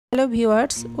Hello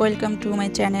viewers, welcome to my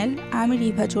channel. আমি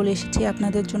রিভা চলে এসেছি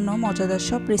আপনাদের জন্য মজাদার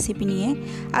সব রেসিপি নিয়ে।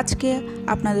 আজকে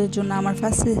আপনাদের জন্য আমার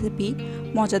ফার্স্ট রেসিপি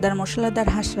মজাদার মশলাদার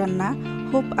হাঁস রান্না।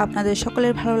 হোপ আপনাদের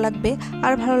সকলের ভালো লাগবে।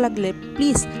 আর ভালো লাগলে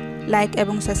প্লিজ লাইক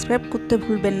এবং সাবস্ক্রাইব করতে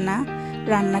ভুলবেন না।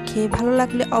 রান্না খেয়ে ভালো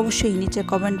লাগলে অবশ্যই নিচে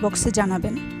কমেন্ট বক্সে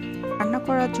জানাবেন। রান্না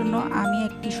করার জন্য আমি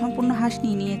একটি সম্পূর্ণ হাঁস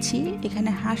নিয়ে নিয়েছি। এখানে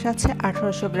হাঁস আছে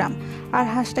 1800 গ্রাম, আর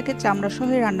হাঁসটাকে চামড়া সহ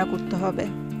রান্না করতে হবে।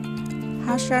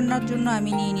 হাঁস রান্নার জন্য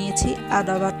আমি নিয়ে নিয়েছি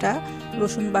আদা বাটা,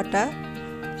 রসুন বাটা,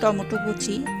 টমেটো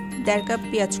কুচি, 1.5 কাপ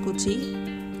পেঁয়াজ কুচি,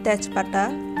 তেজপাতা,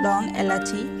 লং,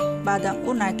 এলাচি, বাদাম ও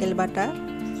নারকেল বাটা।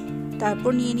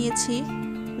 তারপর নিয়ে নিয়েছি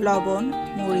লবণ,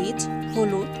 মরিচ,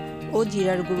 হলুদ ও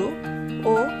জিরার গুঁড়ো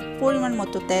ও পরিমাণ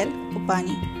মতো তেল ও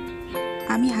পানি।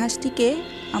 আমি হাঁসটিকে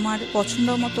আমার পছন্দ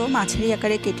মতো মাঝারি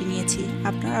আকারে কেটে নিয়েছি।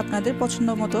 আপনারা আপনাদের পছন্দ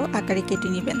মতো আকারে কেটে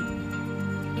নেবেন।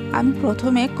 আমি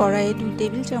প্রথমে কড়াইয়ে 2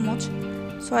 টেবিল চামচ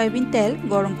সয়াবিন তেল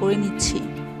গরম করে নিচ্ছি।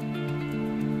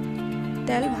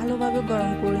 তেল ভালোভাবে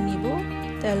গরম করে নিব।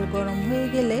 তেল গরম হয়ে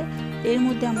গেলে এর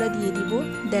মধ্যে আমরা দিয়ে দিব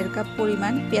 1.5 কাপ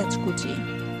পরিমাণ পেঁয়াজ কুচি।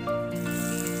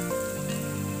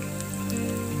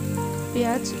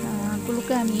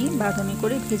 পেঁয়াজগুলোকে আমি বাদামি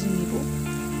করে ভেজে নিব।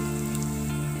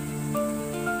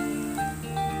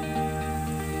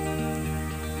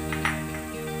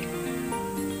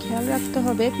 খেয়াল রাখতে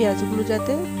হবে পেঁয়াজগুলো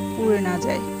যাতে পুড়ে না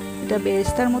যায়। এটা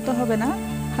বেরেস্তার মতো হবে না,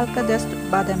 হালকা জাস্ট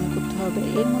বাদামি করতে হবে।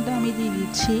 এর মধ্যে আমি দিয়ে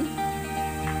দিচ্ছি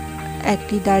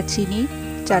 1টি দারচিনি,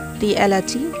 4টি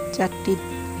এলাচি, 4টি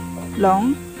লং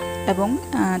এবং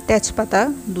তেজপাতা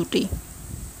 2টি।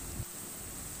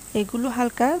 এগুলো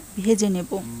হালকা ভেজে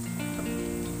নেব।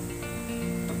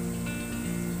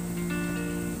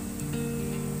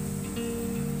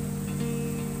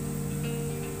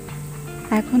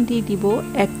 এখন দিয়ে দিব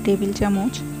 1 টেবিল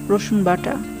চামচ রসুন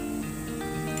বাটা।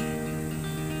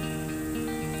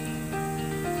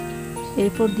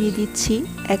 এরপর দিয়ে দিচ্ছি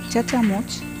 1 চা চামচ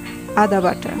আদা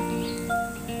বাটা।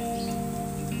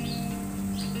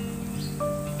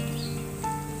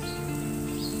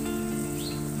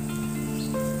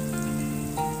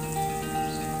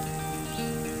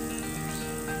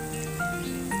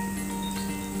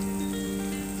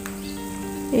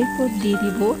 এরপর দিয়ে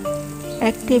দিব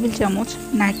 1 টেবিল চামচ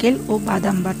নারকেল ও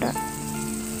বাদাম বাটা।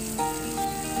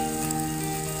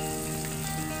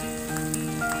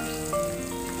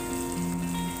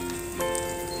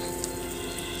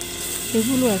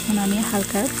 এগুলো এখন আমি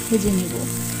হালকা ভেজে নেব,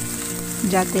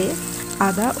 যাতে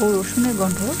আদা ও রসুনের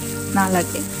গন্ধ না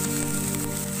লাগে।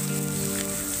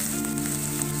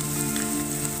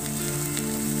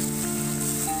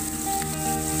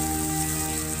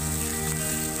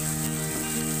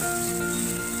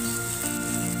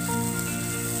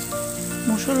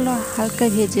 মশলা হালকা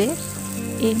ভেজে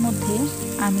এর মধ্যে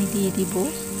আমি দিয়ে দিব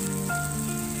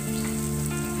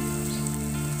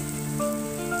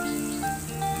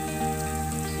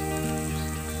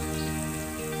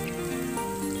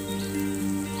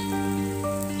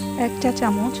এক চা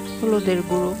চামচ হলুদের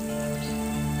গুঁড়ো,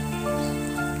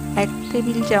 1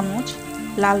 টেবিল চামচ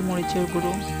লাল মরিচের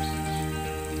গুঁড়ো,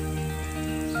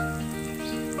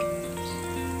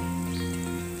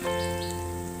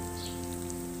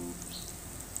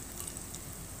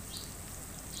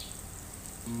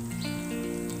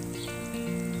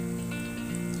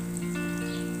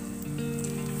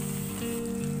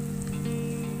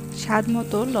 স্বাদ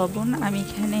মতো লবণ। আমি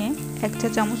এখানে 1 চা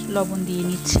চামচ লবণ দিয়ে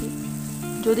নিচ্ছি।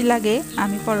 যদি লাগে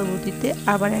আমি পরবর্তীতে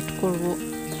আবার অ্যাড করব।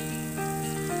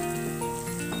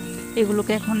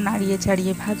 এগুলোকে এখন নাড়িয়ে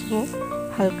চাড়িয়ে ভাজবো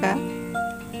হালকা।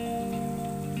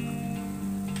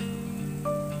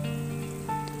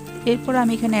 এরপর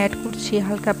আমি এখানে অ্যাড করছি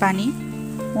হালকা পানি,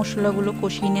 মশলাগুলো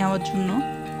কষিয়ে নেওয়ার জন্য।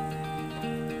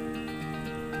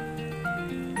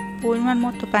 পরিমাণ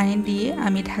মতো পানি দিয়ে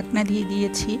আমি ঢাকনা দিয়ে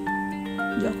দিয়েছি।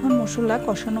 যখন মশলা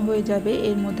কষানো হয়ে যাবে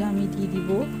এর মধ্যে আমি দিয়ে দিব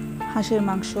হাঁসের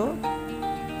মাংস।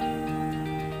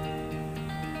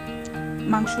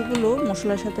 মাংসগুলো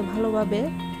মশলার সাথে ভালোভাবে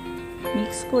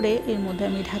মিক্স করে এর মধ্যে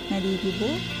আমি ঢাকনা দিয়ে দিব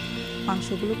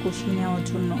মাংসগুলো কষিয়ে নেওয়ার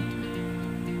জন্য।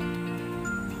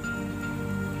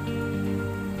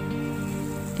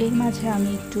 এর মাঝে আমি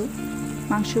একটু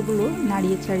মাংসগুলো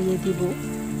নাড়িয়ে চাড়িয়ে দিব।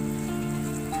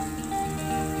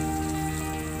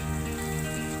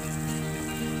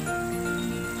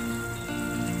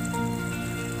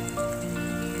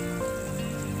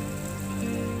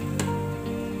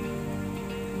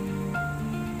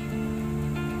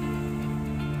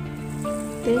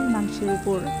 তেল মাংসের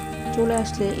উপর চলে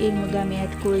আসলে এর মধ্যে আমি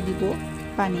অ্যাড করে দিব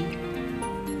পানি।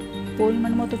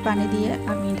 পরিমাণ মতো পানি দিয়ে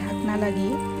আমি ঢাকনা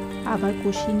লাগিয়ে আবার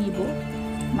কষিয়ে নিব।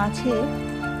 মাঝে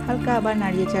হালকা আবার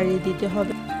নাড়িয়ে চাড়িয়ে দিতে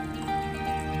হবে।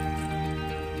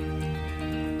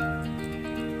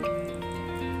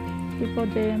 এই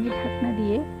পর্যায়ে আমি ঢাকনা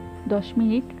দিয়ে 10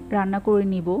 মিনিট রান্না করে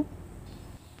নিব।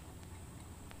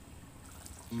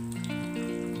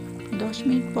 10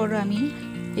 মিনিট পর আমি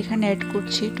এখানে অ্যাড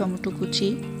করছি টমেটো কুচি।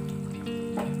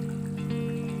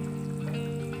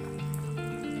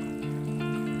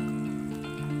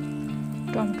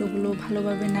 টমেটোগুলো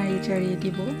ভালোভাবে নাড়িয়ে চাড়িয়ে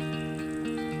দিব।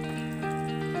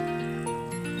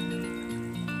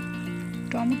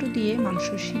 টমেটো দিয়ে মাংস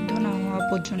সিদ্ধ না হওয়া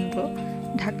পর্যন্ত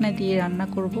ঢাকনা দিয়ে রান্না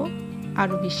করব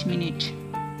আরও 20 মিনিট।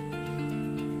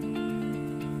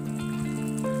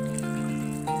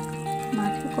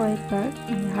 মাঝে কয়েকবার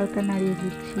আমি হালকা নাড়িয়ে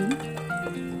দিচ্ছি।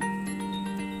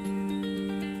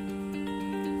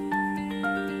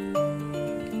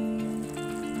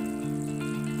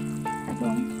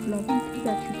 এবং লবণ ঠিক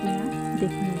আছে কিনা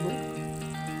দেখে নেব।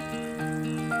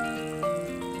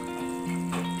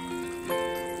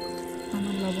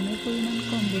 আমার লবণের পরিমাণ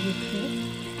কম লেগেছে,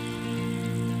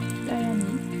 তাই আমি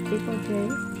এই পর্যায়ে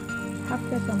হাফ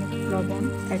চা চামচ লবণ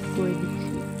অ্যাড করে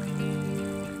দিচ্ছি।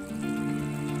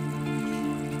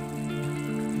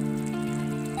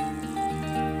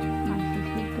 মাংস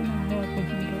সিদ্ধ না হওয়া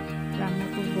পর্যন্ত রান্না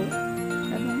করব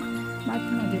এবং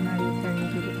মাঝে মাঝে নাড়িয়ে চাড়িয়ে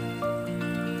দেব।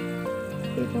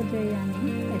 এই পর্যায়ে আমি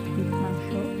এক পিস মাংস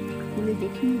তুলে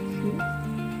দেখে নিচ্ছি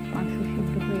মাংস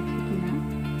সিদ্ধ হয়েছে কিনা।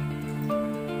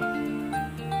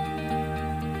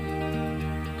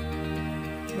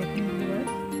 দেখুন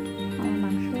ভিউয়ার্স, আমার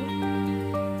মাংস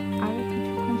আরো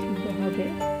কিছুক্ষণ সিদ্ধ হবে।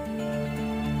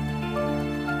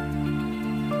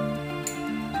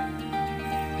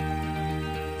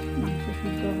 মাংস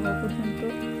সিদ্ধ হওয়া পর্যন্ত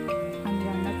আমি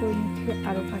রান্না করে নিচ্ছি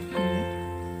আরো 5 মিনিট।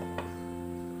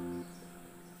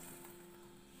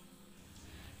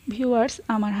 ভিউয়ার্স,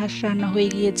 আমার হাঁস রান্না হয়ে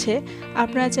গিয়েছে।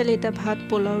 আপনারা চাইলে এটা ভাত,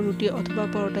 পোলাও, রুটি অথবা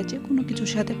পরোটা যে কোনো কিছুর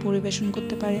সাথে পরিবেশন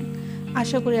করতে পারেন।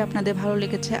 আশা করি আপনাদের ভালো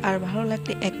লেগেছে, আর ভালো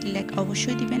লাগলে একটি লাইক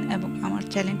অবশ্যই দিবেন এবং আমার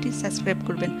চ্যানেলটি সাবস্ক্রাইব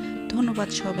করবেন। ধন্যবাদ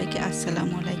সবাইকে।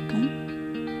 আসসালামু আলাইকুম।